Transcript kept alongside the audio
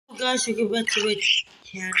guys, welcome back to it.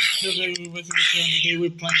 Today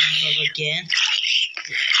we're playing Club again.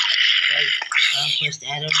 Spry Conquest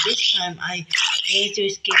Mod. This time I had to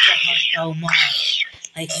escape the hostile mobs.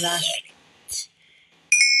 Like last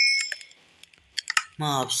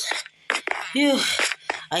mobs. Phew,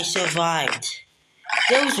 I survived.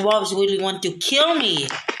 Those mobs really want to kill me.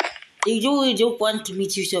 They really don't want me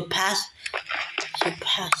to surpass.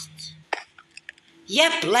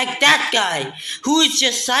 Yep, like that guy, who is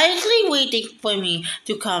just silently waiting for me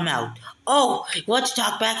to come out. Oh, you want to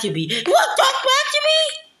talk back to me? You want to talk back to me?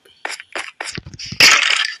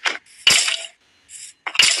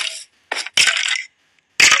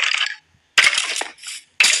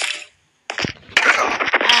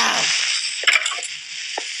 Ow!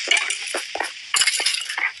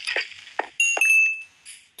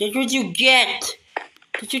 That's what you get.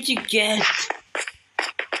 That's what you get.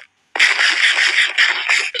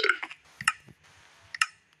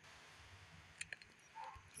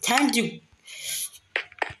 Time to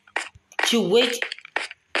wait.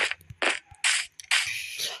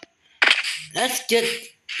 Let's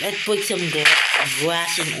put some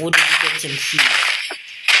grass in order to get some seeds.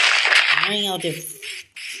 I'm running out of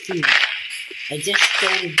food. I just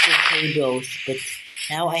stole the potatoes, but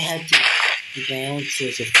now I have to make my own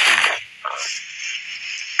source of food.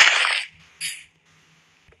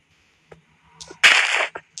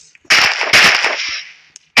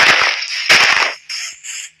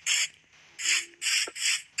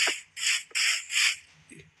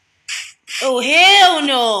 Oh, hell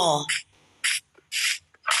no!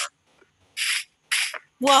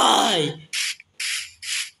 Why?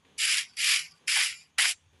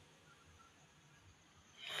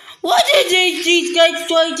 Why did these guys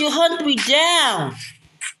try to hunt me down?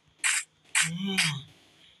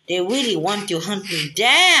 They really want to hunt me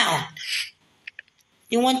down.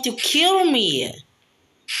 They want to kill me.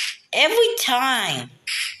 Every time.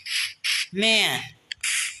 Man.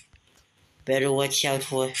 Better watch out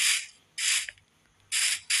for.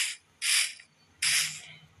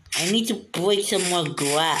 I need to break some more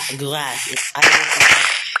grass if I want to have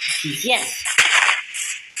seeds. Yes!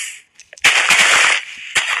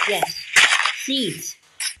 Yes! Seeds!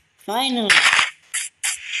 Finally!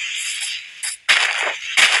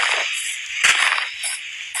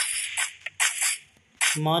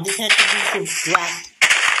 Come on, this has to be some grass.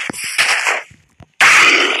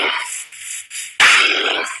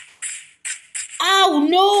 Ow,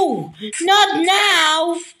 no! Not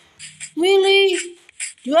now! Really?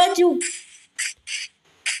 You have to...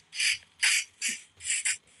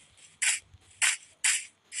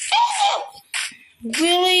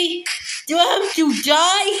 Really? Do I have to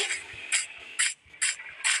die?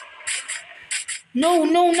 No,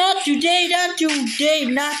 not today, not today,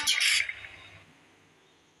 not...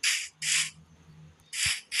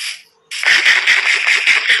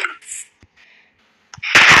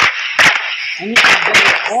 I need some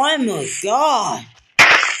better armor, God!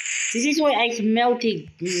 This is why I melted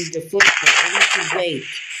the first one. I need to wait.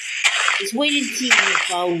 Just wait and see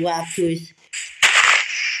if our raptors...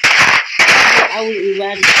 I will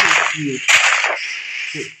eradicate you.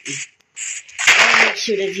 I want to make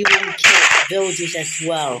sure that you won't kill villagers as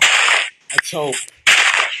well. Let's hope.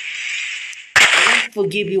 I won't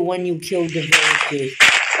forgive you when you kill the villagers.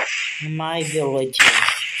 My villagers.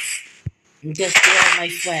 Because they are my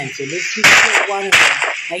friends. And if you kill one of them,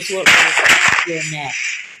 I swear I will snap your neck.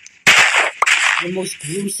 The most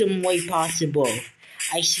gruesome way possible.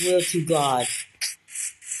 I swear to God.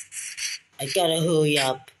 I gotta hurry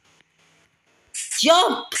up.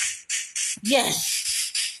 Jump!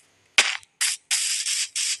 Yes!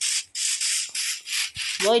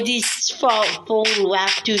 Why these full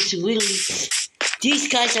raptors really... These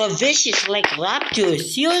guys are vicious like raptors.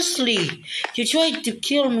 Seriously! They tried to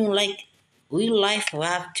kill me like real life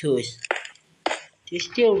raptors. They're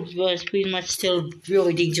still pretty much still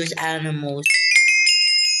really dangerous animals.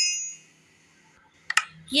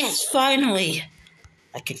 Yes, finally!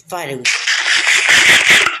 I can fight it.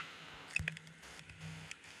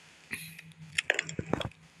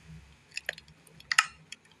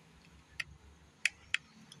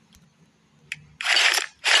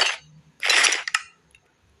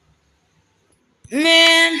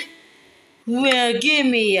 Man! Well, give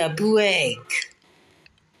me a break.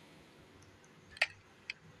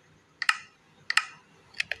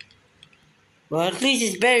 Well, at least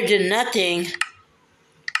it's better than nothing.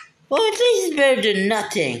 Well, at least it's better than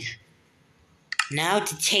nothing. Now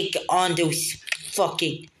to take on those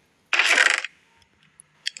fucking...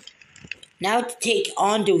 Now to take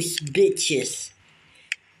on those bitches.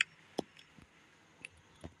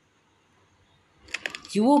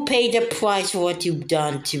 You will pay the price for what you've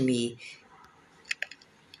done to me.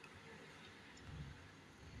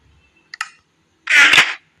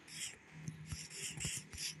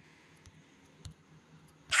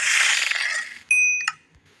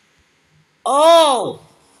 Oh!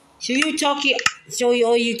 So you're talking... So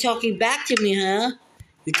you're talking back to me, huh?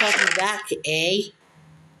 You're talking back, eh?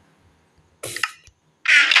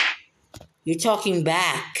 You're talking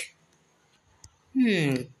back.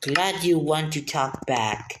 Glad you want to talk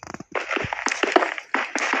back.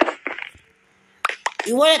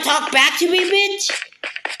 You wanna talk back to me, bitch?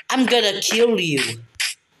 I'm gonna kill you.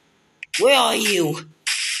 Where are you?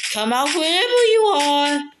 Come out wherever you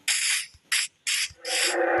are.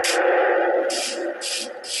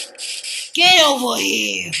 Get over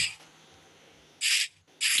here.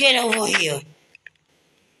 Get over here.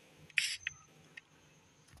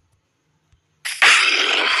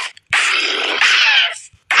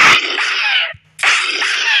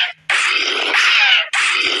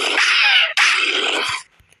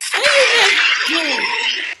 What are you guys doing?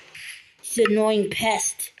 This annoying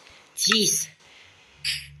pest. Jeez.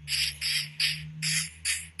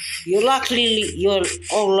 You're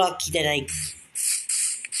all lucky that I...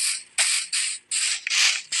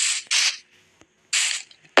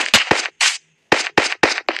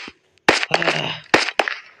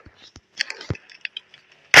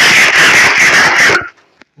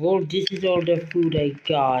 Well, this is all the food I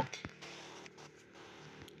got.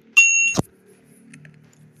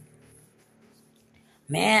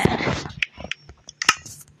 Man.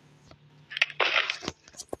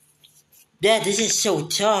 Dad, this is so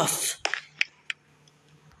tough.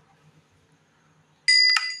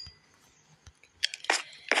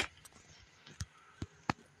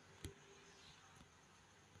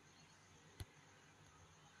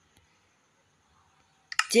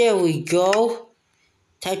 There we go.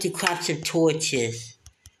 Time to craft some torches.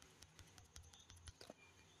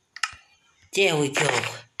 There we go.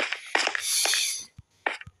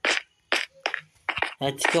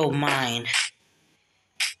 Let's go mine.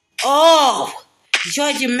 Oh! You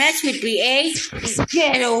tried to mess with me, eh?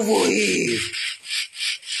 Get over here!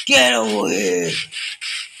 Get over here!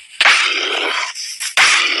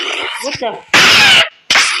 What the f...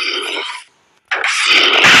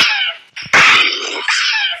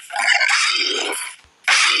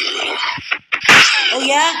 Oh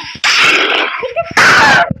yeah?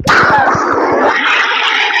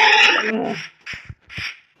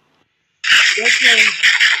 Okay.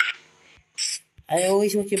 I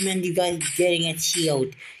always recommend you guys getting a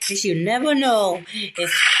shield, because you never know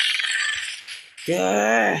if...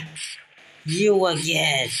 you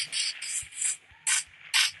again.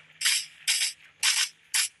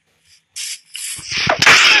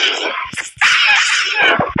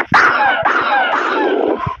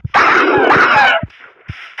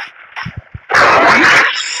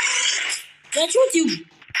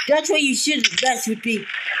 That's what you should mess with me.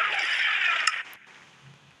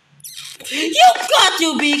 You've got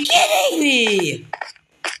to be kidding me!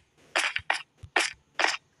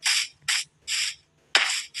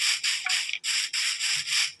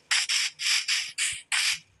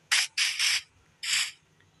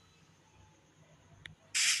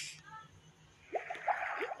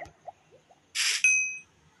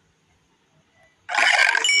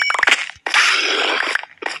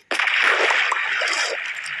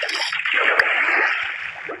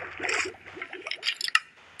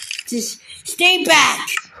 Just stay back!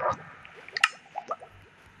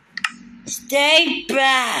 Stay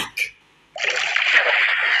back!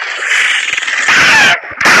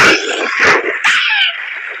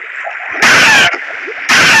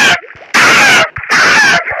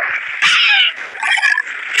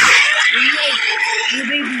 You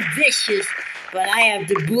may be vicious, but I have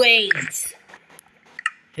the brains.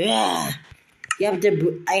 Yeah,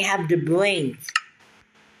 I have the brains.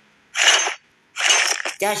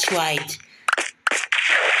 That's right.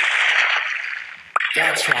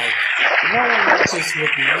 That's right. No one messes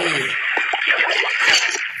with me.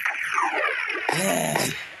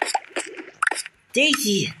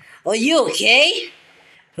 Daisy, are you okay?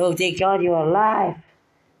 Oh, thank God you're alive.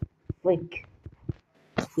 Quick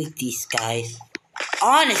these guys.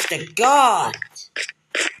 Honest to God.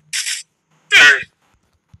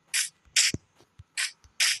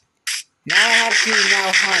 Now I have to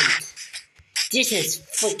hunt. This is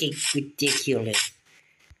freaking ridiculous.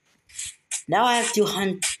 Now I have to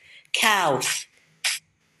hunt cows.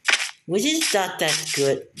 Which is not that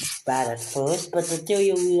bad at first, but until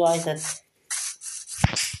you realize that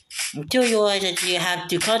you have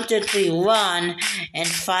to constantly run and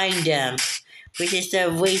find them, which is a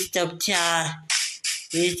waste of time.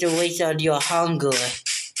 You need to waste out your hunger.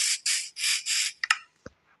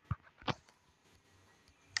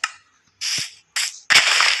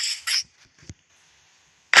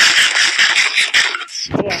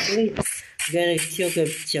 Yeah, at least I'm gonna kill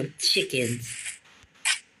some chickens.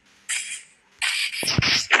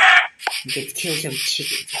 I'm gonna kill some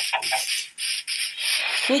chickens.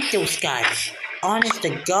 With those guys. Honest to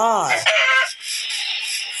God.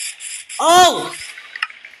 Oh!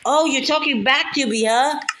 Oh, you're talking back to me,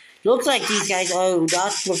 huh? Looks like these guys are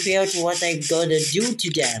not prepared for what I'm gonna do to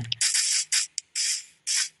them.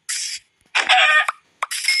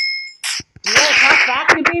 You wanna talk back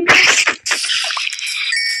to me, bitch?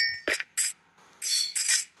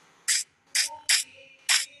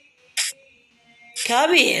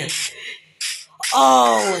 Come here.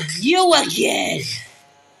 Oh, you again.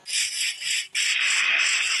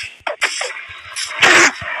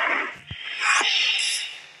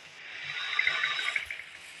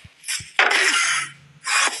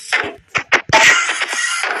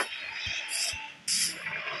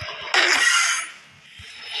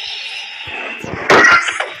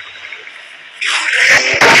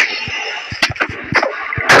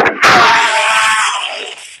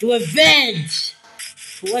 Revenge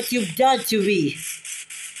for what you've done to me.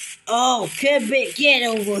 Oh, Kirby, get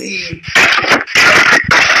over here.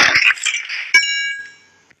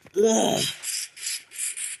 Ugh.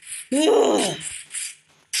 Ugh.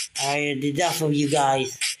 I had enough of you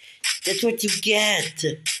guys. That's what you get.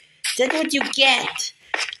 That's what you get.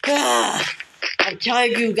 Ah, I'm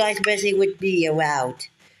tired of you guys messing with me around.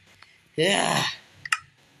 Ah.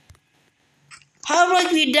 How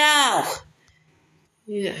like me now?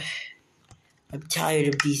 Yeah. I'm tired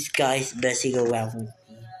of these guys messing around with me.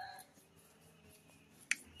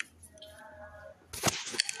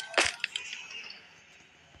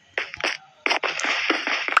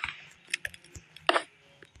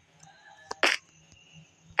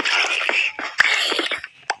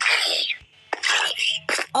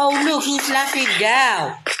 Oh look, he's laughing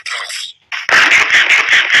now.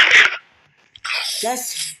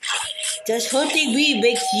 Does hurting me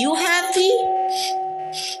makes you happy?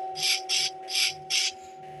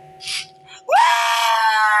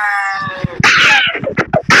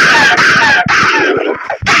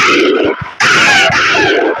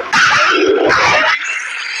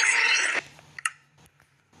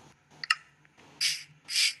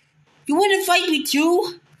 You wanna fight me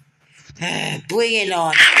too? Bring it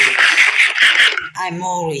on, bitch. I'm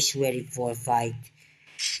always ready for a fight.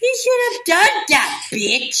 You should have done that,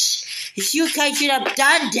 bitch. You guys should have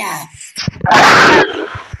done that.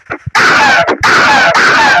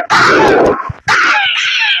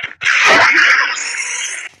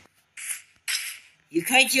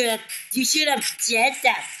 You should have said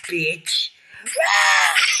that, bitch.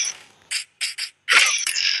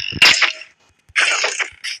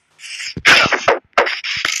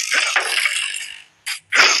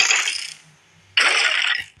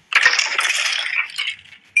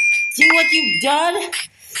 See what you've done?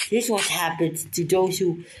 This is what happens to those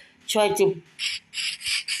who try to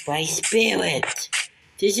by spirit.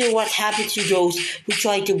 This is what happens to those who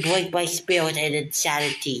try to break my spirit and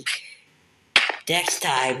insanity. Next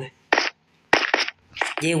time,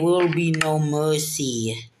 there will be no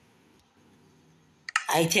mercy.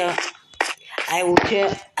 I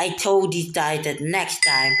told these guys that next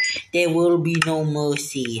time there will be no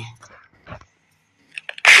mercy.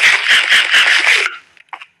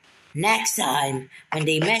 Next time, when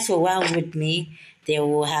they mess around with me, they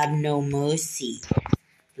will have no mercy,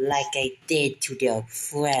 like I did to their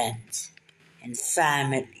friends and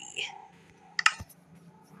family.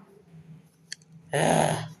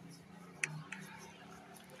 Ugh.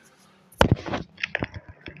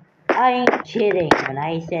 I ain't kidding when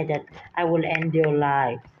I said that I will end their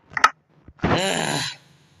life. Ugh.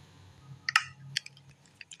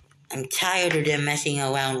 I'm tired of them messing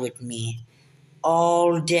around with me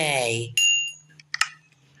all day.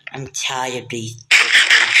 I'm tired of these.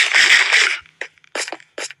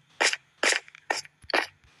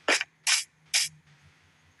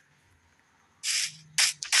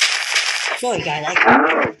 Sorry guys,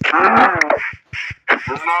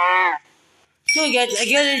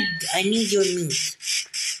 I need your meat.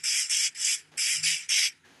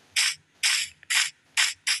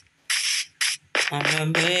 I'm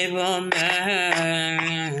a paper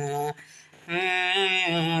man.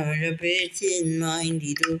 The bitch in mind,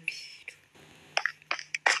 little.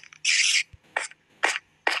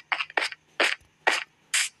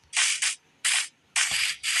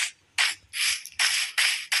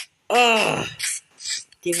 Oh,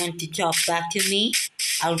 they want to talk back to me?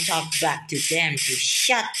 I'll talk back to them to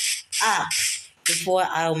shut up. before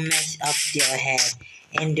I'll mess up their head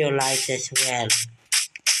and their lives as well,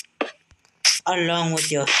 along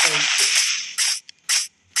with your faces.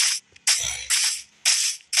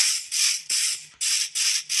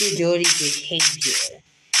 Your dirty behavior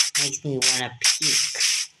makes me wanna puke.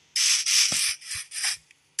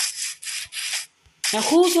 Now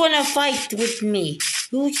who's wanna fight with me?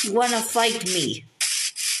 Who's wanna fight me?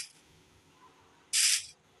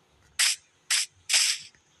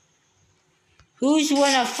 Who's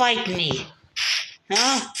wanna fight me?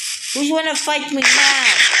 Huh? Who's wanna fight me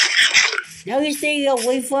now? Now you stay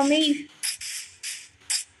away from me?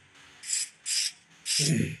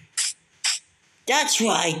 That's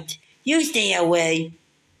right. You stay away.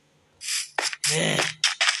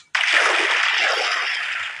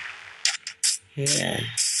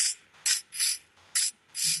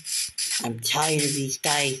 I'm tired of these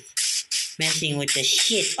guys messing with the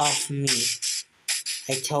shit off me.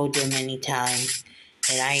 I told them many times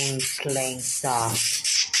that I ain't playing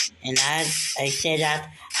soft. And as I said that,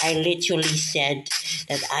 I literally said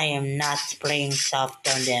that I am not playing soft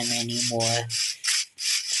on them anymore.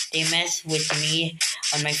 They mess with me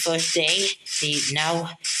on my first day.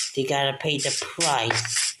 Now they gotta pay the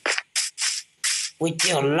price with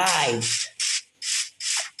their lives.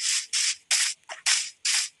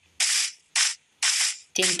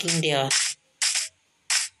 Thinking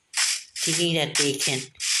that they can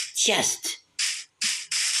just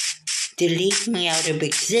delete me out of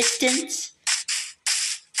existence.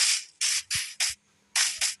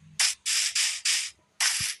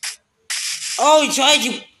 Oh, he tried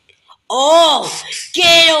to. Oh,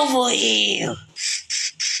 get over here!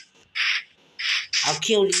 I'll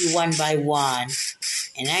kill you one by one,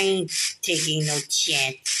 and I ain't taking no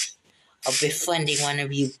chance of befriending one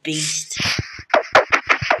of you beasts.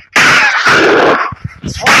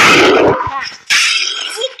 Oh,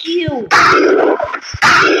 fuck you!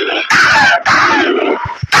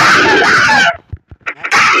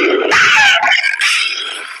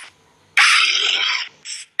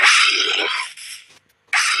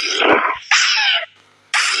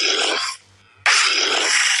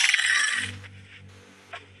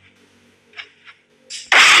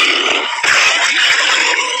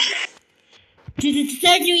 To the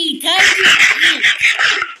surgery,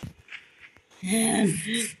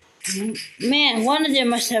 Man, one of them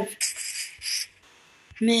must have.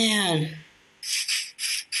 Man.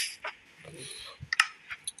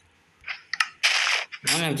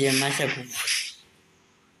 One of them must have.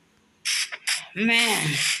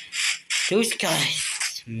 Man. Those guys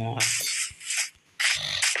smart.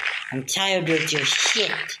 I'm tired of your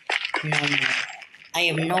shit. No more. I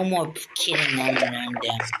have no more kidding on them.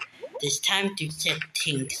 It's time to set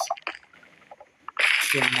things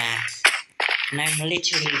to the max. And I'm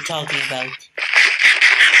literally talking about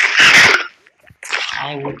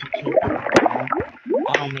I would take it down.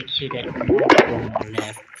 I'll make sure that no one are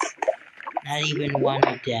left. Not even one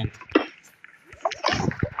of them.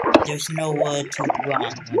 There's nowhere to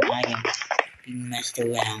run when I am being messed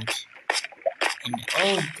around. And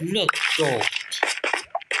oh look, gold.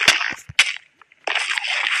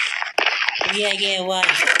 Yeah,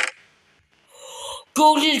 right.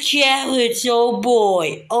 Golden carrots, oh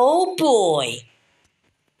boy. Oh boy.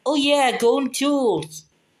 Oh yeah, golden tools.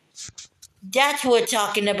 That's what we're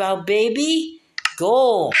talking about, baby.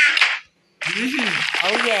 Gold.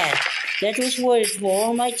 Oh yeah, that was worth for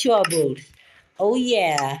all my troubles. Oh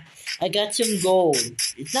yeah, I got some gold.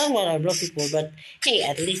 It's not what I'm looking for, but hey,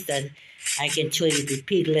 at least I can trade it with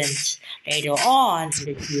piglins later on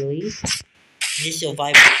in the series. This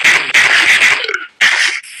survival series.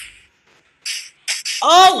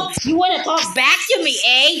 Oh, you want to talk back to me,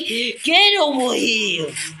 eh? Get over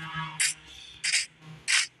here.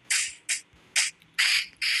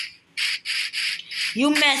 You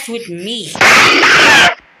mess with me.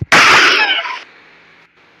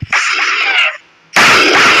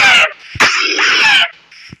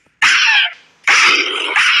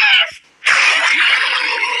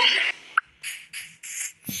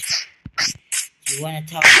 You wanna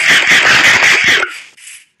talk?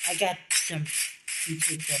 I got some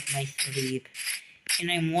secrets up my sleeve,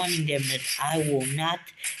 and I'm warning them that I will not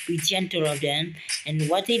be gentle of them. And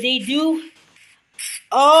what did they do?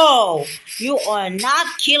 Oh, you are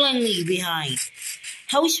not killing me behind.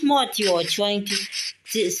 How smart you are trying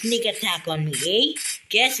to sneak attack on me, eh?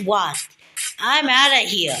 Guess what? I'm out of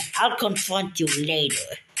here. I'll confront you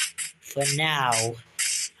later. For now,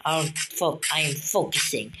 I am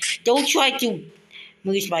focusing. Don't try to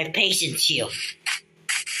lose my patience here.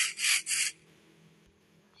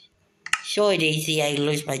 Sorry, Daisy, I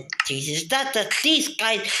lose my patience. That these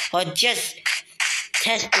guys are just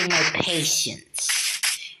testing my patience.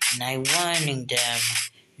 and I'm warning them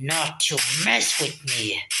not to mess with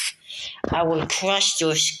me. I will crush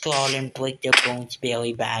their skull and break their bones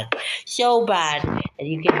very bad. So bad that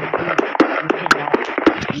you cannot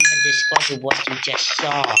even discover what you just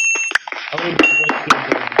saw. I will break their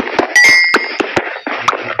bones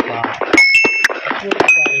very bad. I swear to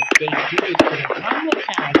God, if they do it to me one more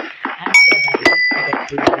time, I'm gonna make sure that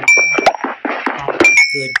they will not have a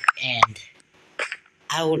good end.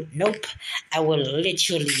 I will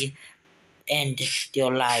literally end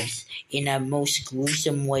their lives in the most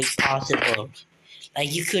gruesome way possible,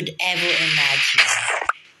 like you could ever imagine.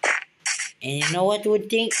 And you know what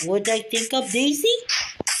I think of, Daisy?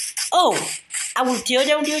 Oh, I will tear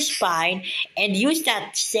down their spine and use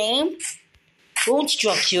that same bone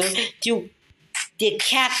structure to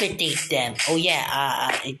decapitate them. Oh yeah,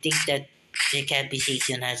 I think that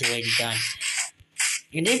decapitation has already done.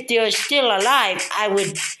 And if they're still alive, I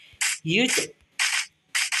would use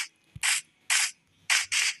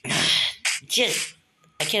just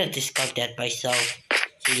I cannot describe that myself.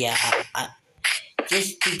 So yeah,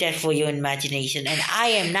 just do that for your imagination. And I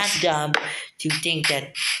am not dumb to think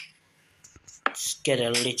that it's gonna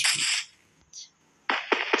literally.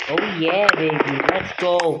 Oh yeah, baby, let's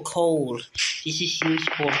go, coal. This is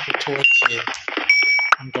useful for torture.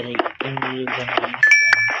 I'm really gonna use them.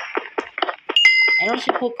 And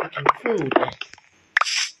also for cooking food.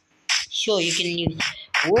 Sure, you can use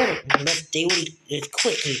wood, but they will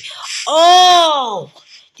quickly. Oh!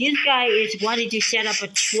 This guy is wanting to set up a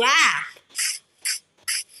trap.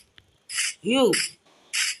 You.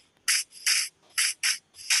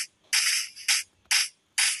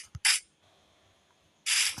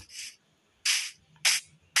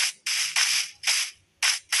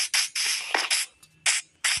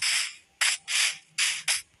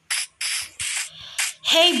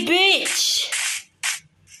 Hey, bitch!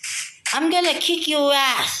 I'm gonna kick your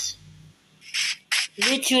ass.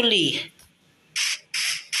 Literally.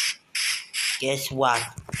 Guess what?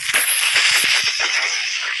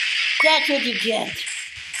 That's what you get.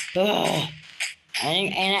 Ugh.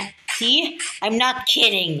 And see, I'm not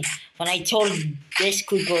kidding when I told this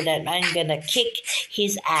creeper that I'm gonna kick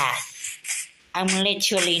his ass. I'm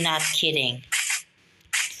literally not kidding.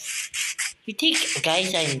 You think,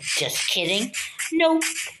 guys, I'm just kidding? Nope.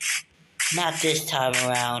 Not this time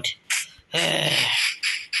around. Ugh.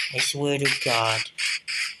 I swear to God.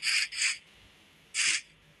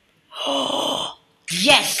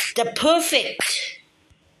 Yes, the perfect.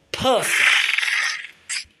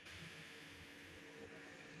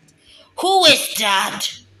 Who is that?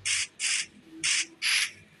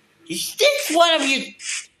 Is this one of you?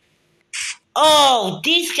 Oh,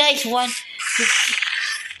 these guys want to...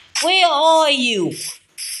 Where are you?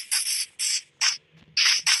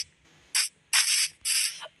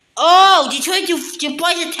 Oh, they tried to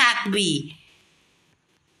bite attack me.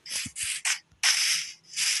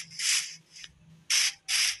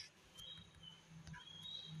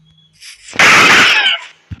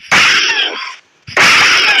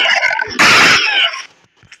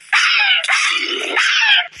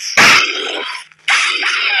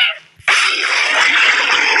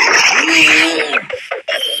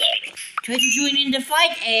 Try to join in the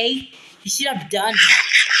fight, eh? You should have done that.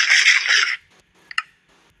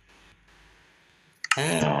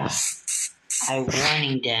 I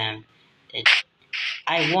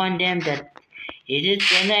warning them that it is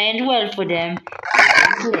gonna end well for them.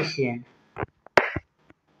 They won't listen.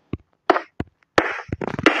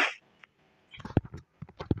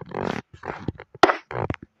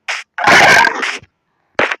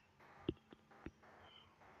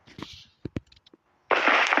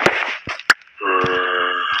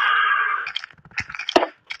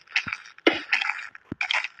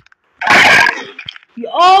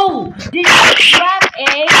 Oh, this is a trap,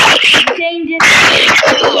 eh? You're saying this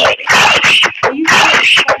are you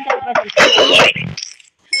saying that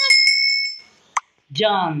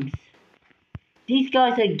Dumb. These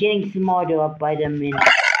guys are getting smarter up by the minute.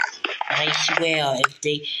 And I swear, if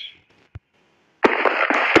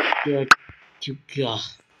they're to go.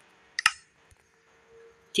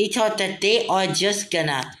 They thought that they are just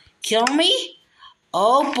gonna kill me?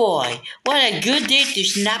 Oh boy, what a good day to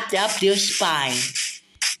snap up their spine.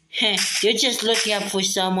 They're just looking up for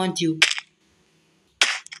someone to...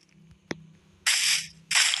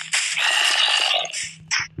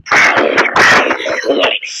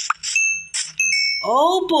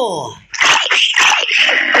 Oh boy.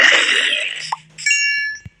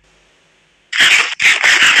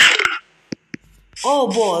 Oh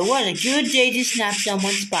boy, what a good day to snap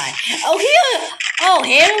someone's spine. Oh, here! Oh,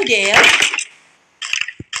 hello there.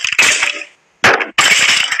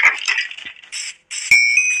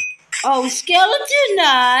 Oh, Skeleton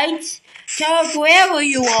Knight! Tell wherever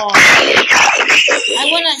you are. I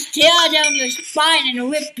wanna tear down your spine and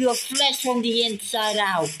rip your flesh from the inside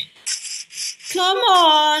out. Come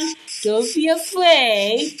on, don't be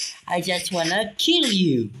afraid. I just wanna kill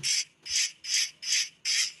you.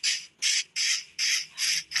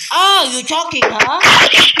 Oh, you're talking, huh?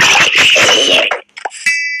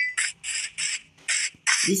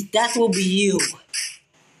 That will be you.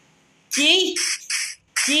 See?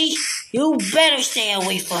 See? You better stay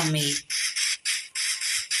away from me.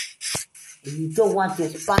 You don't want your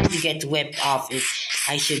spine to get ripped off,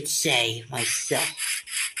 I should say myself.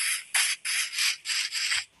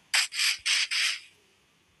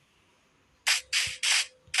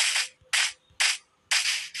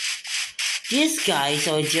 These guys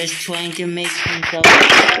are just trying to make themselves.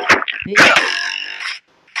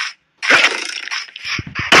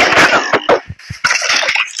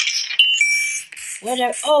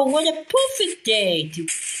 What a perfect day to.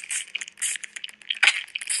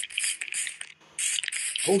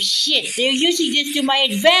 Oh shit, they're using this to my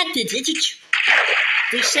advantage.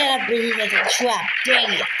 They set up this as a trap.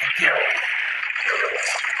 Dang it. Okay.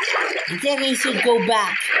 I think I should go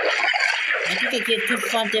back. I think I can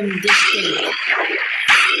confront them this stage.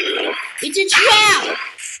 It's a trap!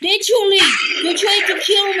 Literally! They're trying to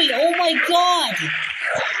kill me! Oh my god!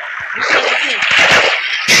 Okay.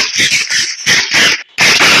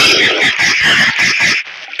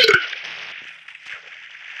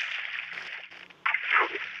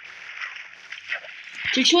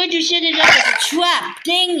 They're trying to set it up as a trap!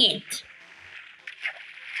 Dang it!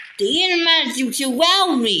 The enemy managed to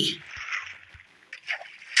surround me!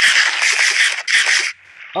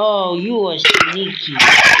 Oh, you are sneaky.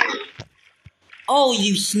 Oh,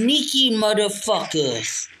 you sneaky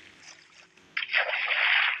motherfuckers.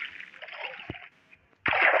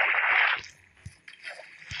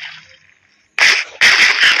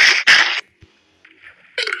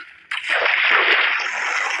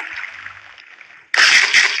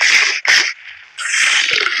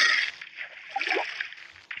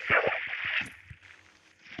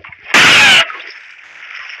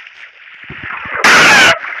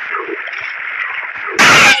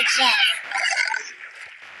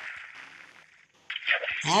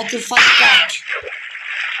 I had to fight back.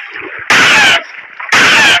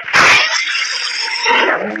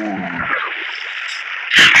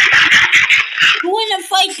 You wanna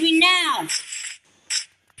fight me now?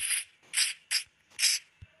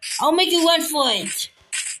 I'll make you run for it.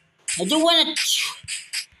 I don't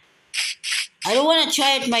wanna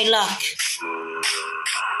try at my luck.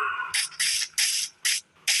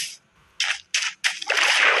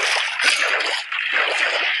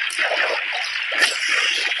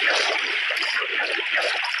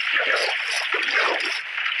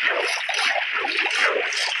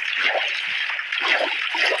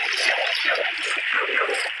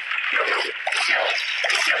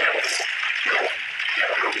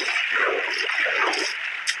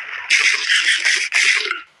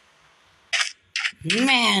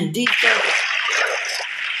 Man, these guys.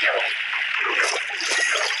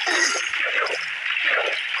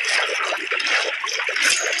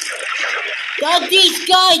 God, these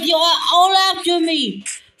guys, you're all after me.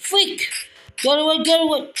 Freak. Gotta run.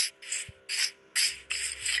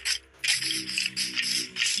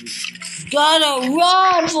 Gotta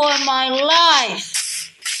run for my life.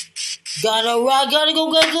 Gotta run, gotta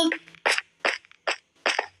go.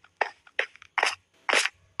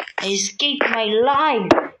 I escaped my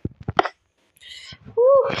life.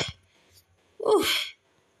 Whew.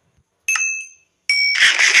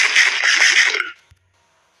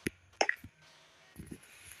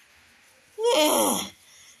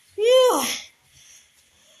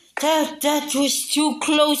 That was too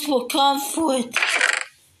close for comfort.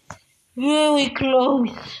 Very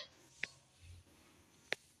close.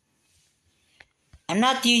 I'm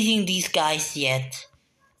not using these guys yet.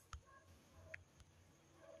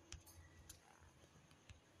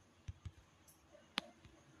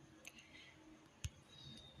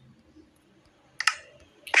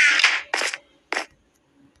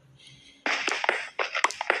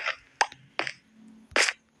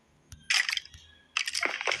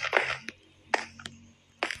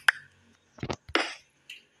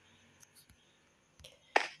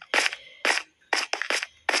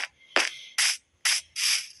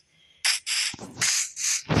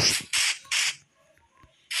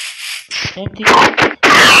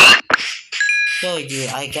 Show you,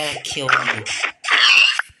 I gotta kill you.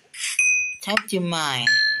 Time to mine.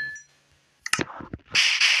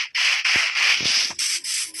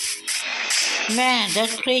 Man, that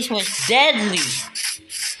place was deadly.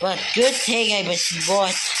 But good thing I was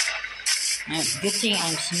bought Good thing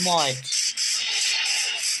I'm smart.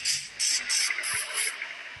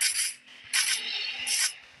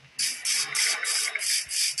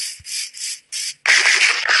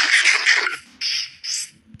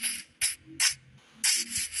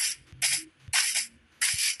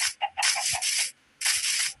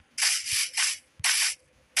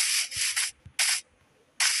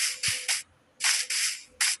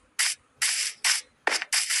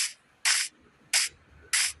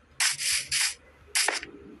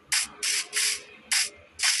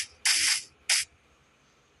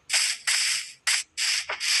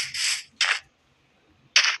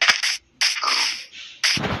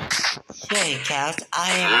 Sorry, cat,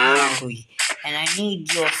 I am hungry, and I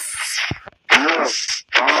need your...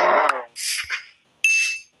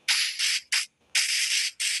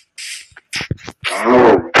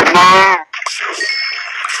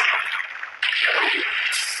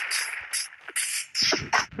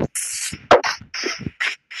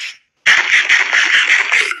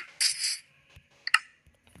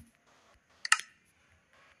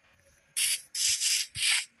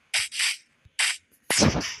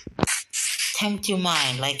 Time to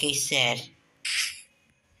mine, like I said.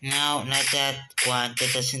 No, not that one,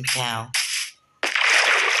 that doesn't count.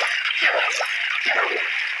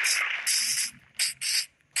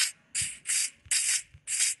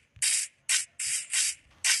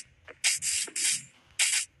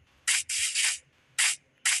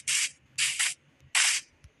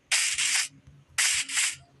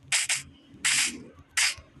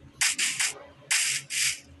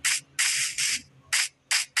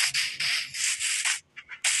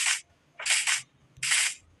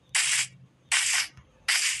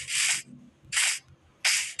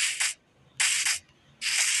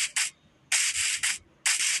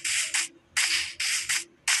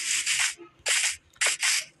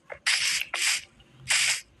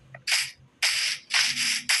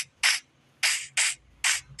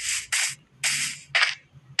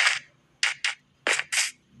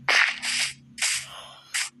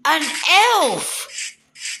 An elf!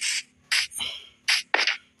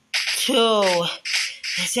 So,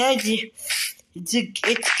 it's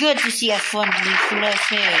good to see a friendly face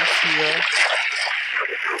here.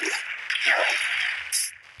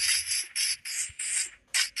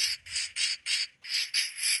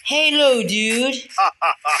 Hello, dude.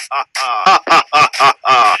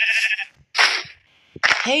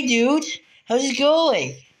 Hey, dude. How's it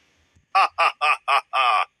going?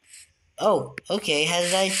 Oh, okay. How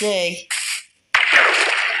did I say?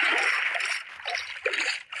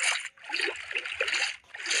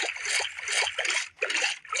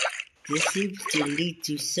 This seems to lead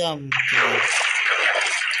to something.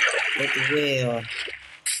 But where?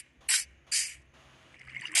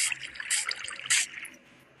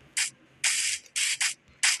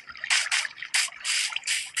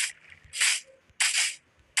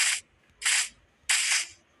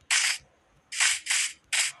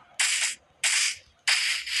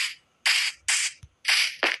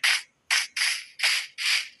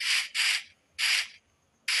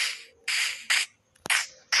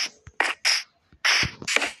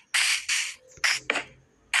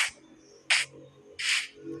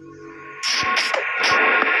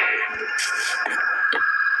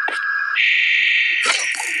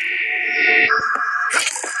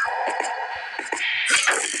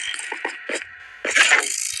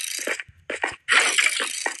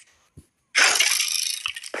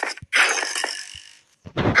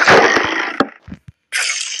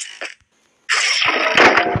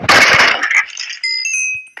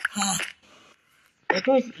 That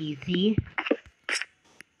was easy.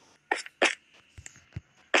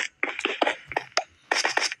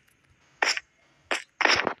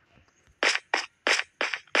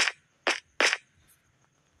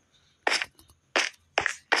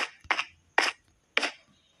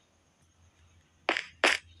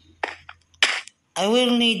 I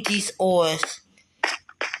will need these ores.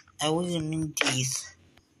 I will need these.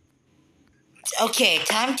 Okay,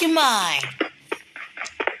 time to mine.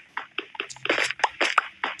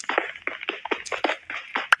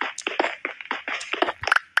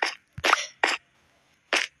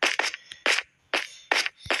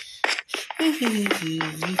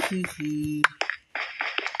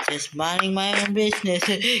 Just minding my own business.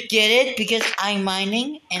 Get it? Because I'm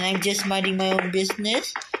mining and I'm just minding my own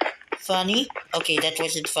business. Funny? Okay, that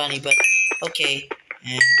wasn't funny, but okay.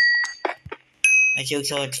 My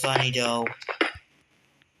jokes aren't funny though.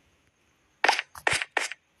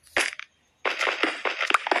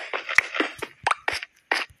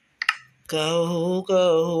 Go,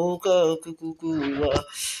 go, go, go, go, go.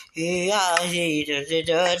 Yeah, da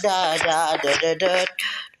da da da da da da.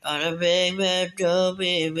 On a big battle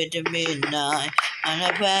with the midnight. On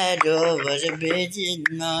a battle with the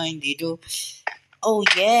midnight. Oh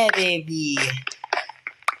yeah, baby.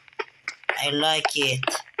 I like it.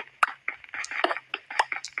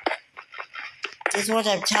 That's what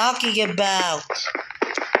I'm talking about.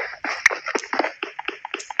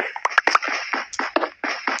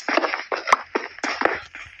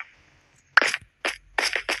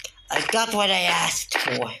 I got what I asked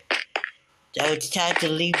for. So it's time to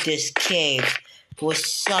leave this cave before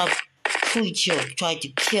some creature tried to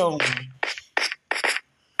kill me.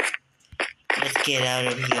 Let's get out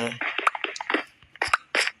of here.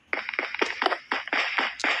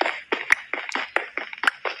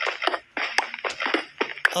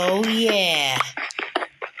 Oh yeah.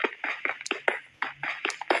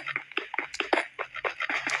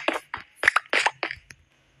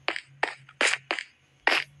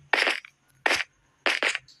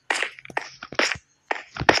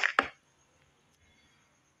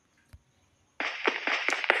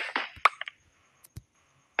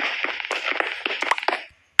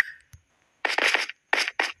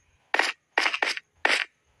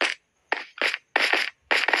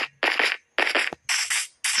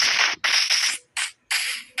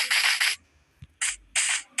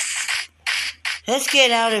 Let's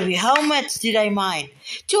get out of here. How much did I mine?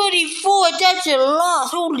 24, that's a lot.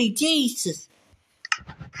 Holy Jesus.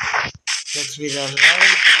 That's with a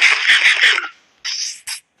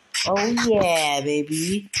lot. Oh yeah,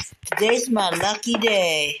 baby. Today's my lucky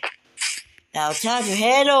day. Now time to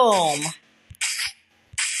head home.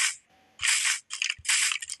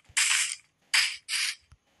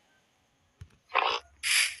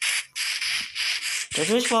 That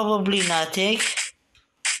was probably nothing.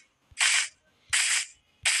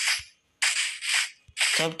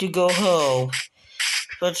 Time to go home.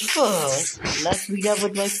 But first, let's meet up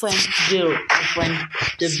with my friend Bill,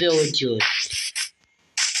 the villager.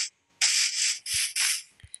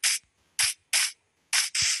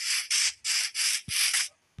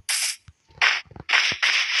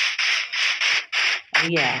 Oh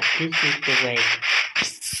yeah, this is the way.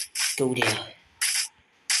 Go there.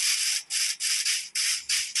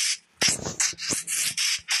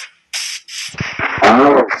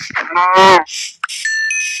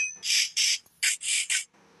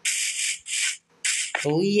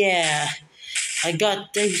 Oh yeah, I'm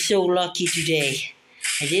so lucky today.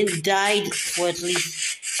 I didn't die for at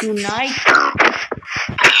least 2 nights.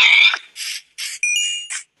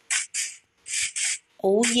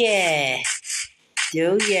 Oh yeah.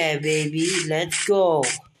 Oh yeah, baby. Let's go.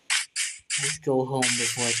 Let's go home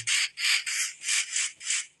before.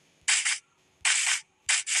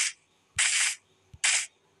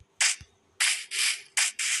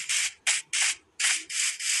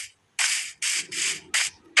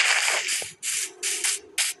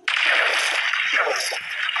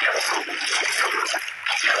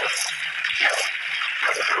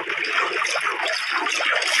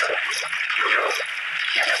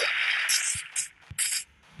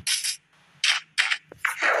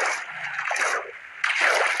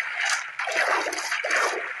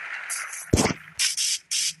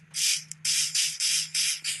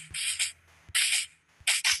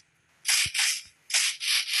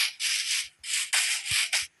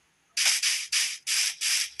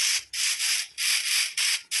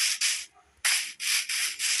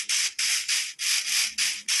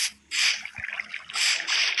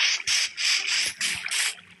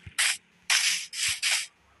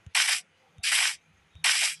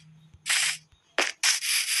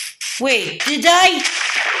 Wait, did I?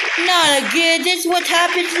 Not again. This is what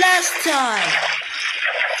happened last time.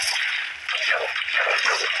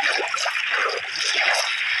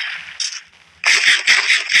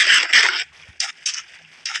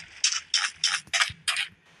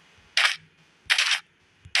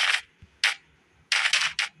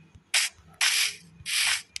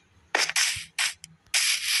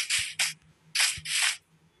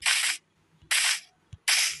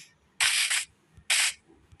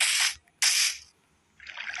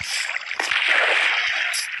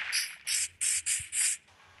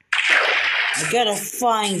 I gotta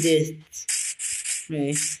find it.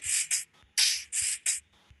 Wait.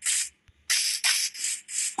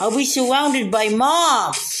 I'll be surrounded by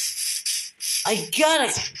mobs. I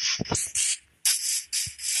gotta.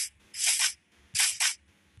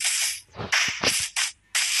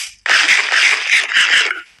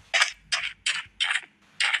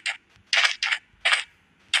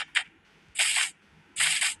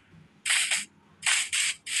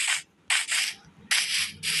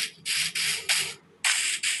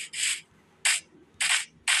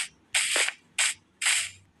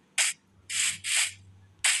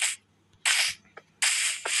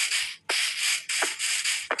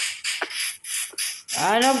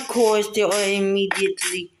 And of course, there are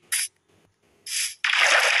immediately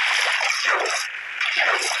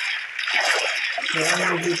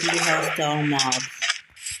hostile mobs.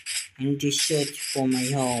 I need to search for my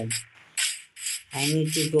home. I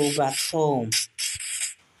need to go back home.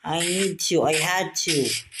 I had to.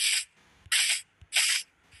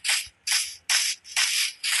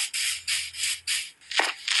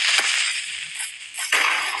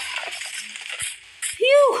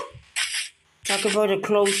 Phew! Talk about a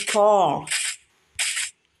close call.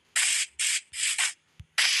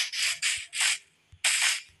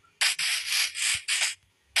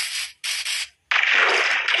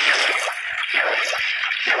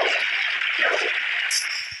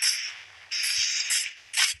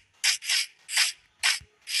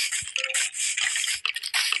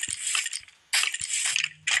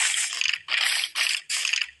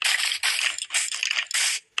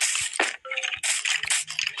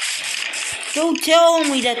 Don't tell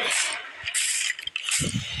me that.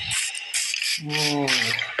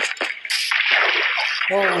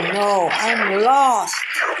 Oh no, I'm lost.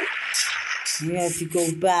 I have to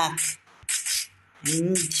go back. I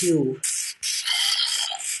need to.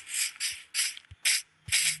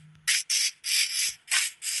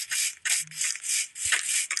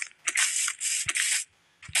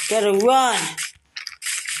 Gotta run.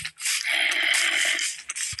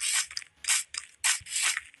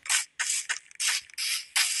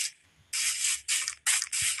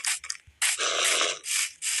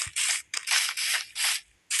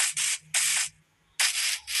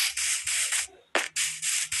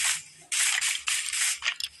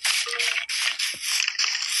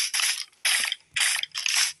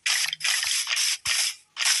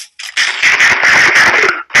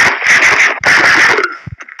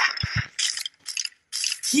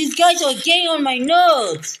 These guys are getting on my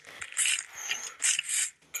nerves.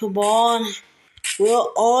 Come on. Where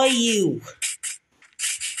are you?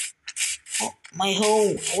 Oh, my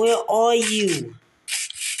home. Where are you?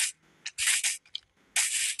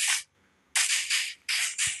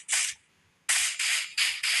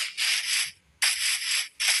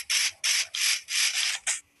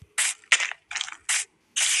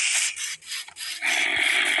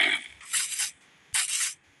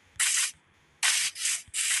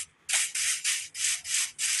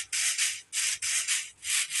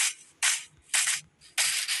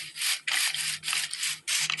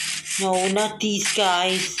 No, not these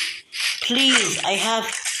guys. Please, I have...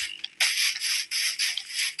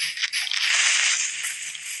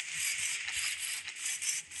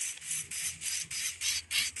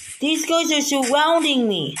 These guys are surrounding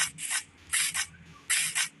me.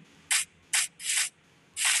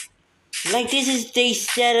 Like they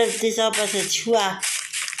set this up as a trap.